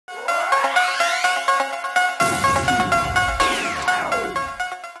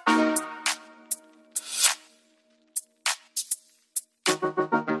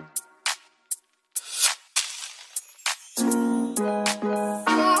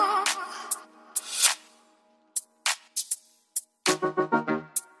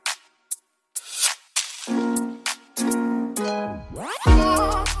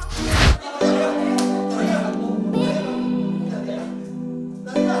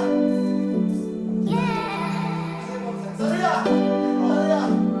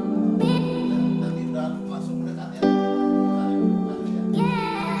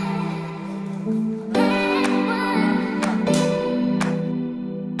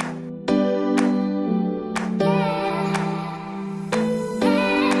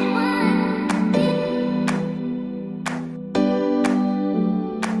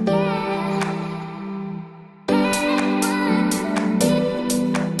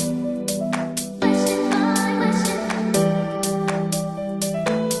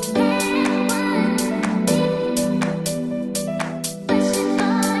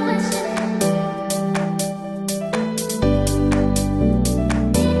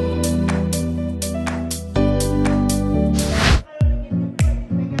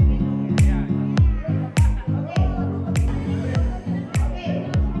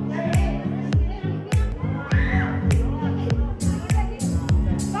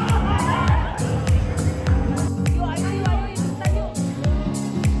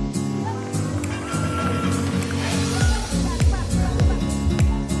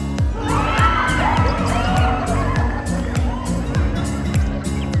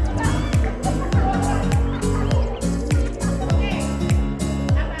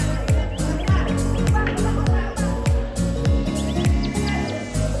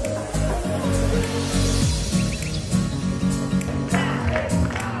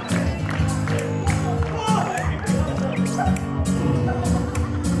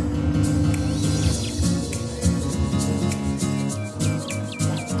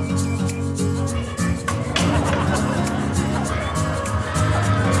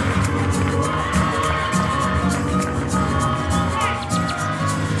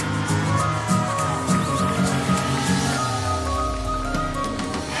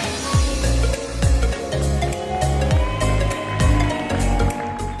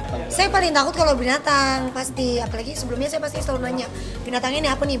Saya paling takut kalau binatang, pasti. Apalagi sebelumnya saya pasti selalu nanya, binatangnya ini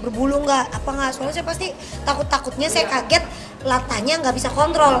apa nih, berbulu nggak, apa nggak. Soalnya saya pasti takutnya saya kaget, latanya nggak bisa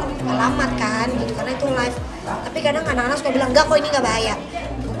kontrol, alamat kan, gitu. Karena itu live. Tapi kadang anak-anak suka bilang, enggak kok ini nggak bahaya.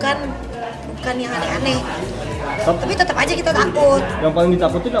 Bukan yang aneh-aneh. Tapi tetap aja kita takut. Yang paling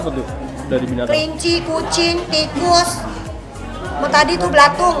ditakutin apa tuh dari binatang? Kelinci, kucing, tikus. Mau tadi tuh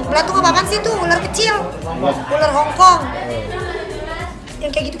belatung. Belatung apa-apaan sih tuh? Ular kecil. Ular Hongkong.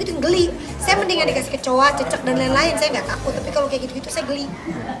 Yang kayak gitu-gitu geli. Saya mendingan dikasih kecoa, cecek dan lain-lain, saya nggak takut. Tapi kalau kayak gitu-gitu saya geli.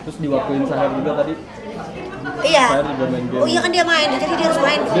 Terus diwaktuin Shaheer juga tadi? Iya. Shaheer juga main game. Oh iya kan dia main, jadi dia harus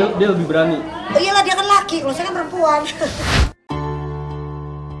main. Dia lebih berani. Oh iyalah dia kan laki, kalau saya kan perempuan.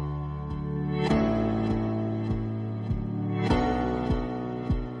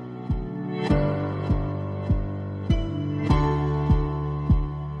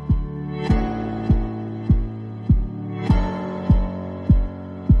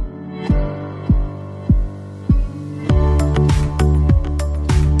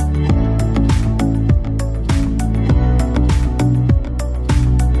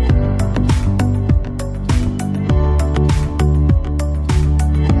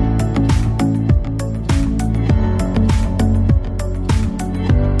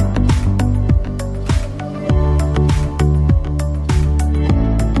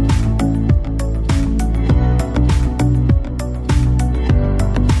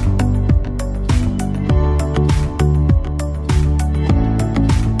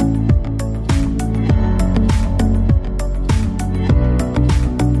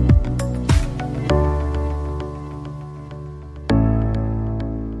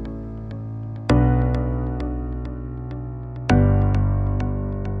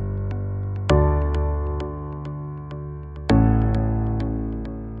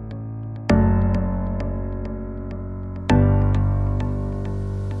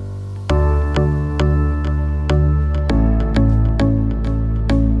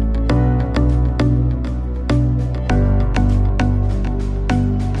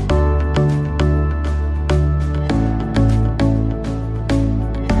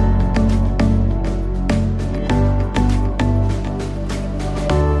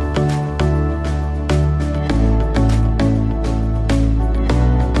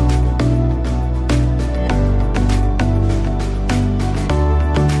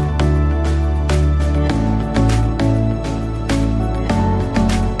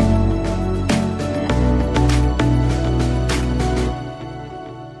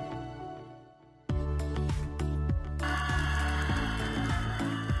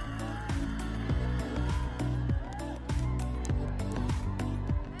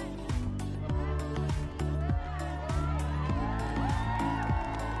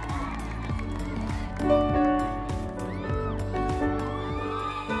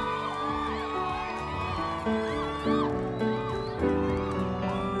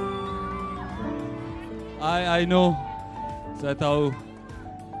 I know. Saya tahu.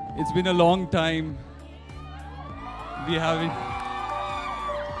 It's been a long time. We haven't.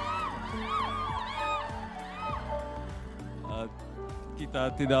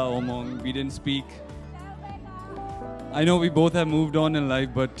 Kita tidak omong. We didn't speak. I know we both have moved on in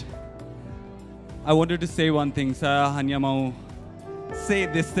life, but I wanted to say one thing. Saya hanya mau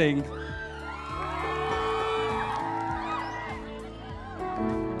say this thing.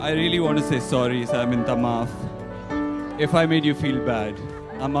 I really want to say sorry, saya minta maaf. If I made you feel bad,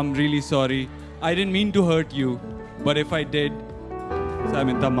 I'm really sorry. I didn't mean to hurt you, but if I did, saya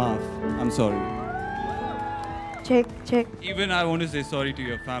minta maaf. I'm sorry. Check. Even I want to say sorry to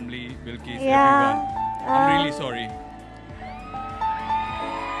your family, Bilkis, Yeah, everyone. I'm really sorry.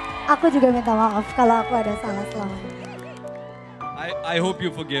 Aku juga minta maaf kalau aku ada salah selama ini. I hope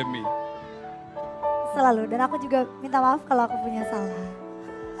you forgive me. Selalu. Dan aku juga minta maaf kalau aku punya salah.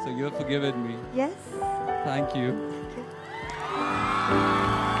 So you have forgiven me. Yes. Thank you.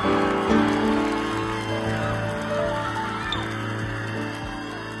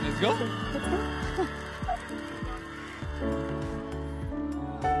 Let's go. Let's go.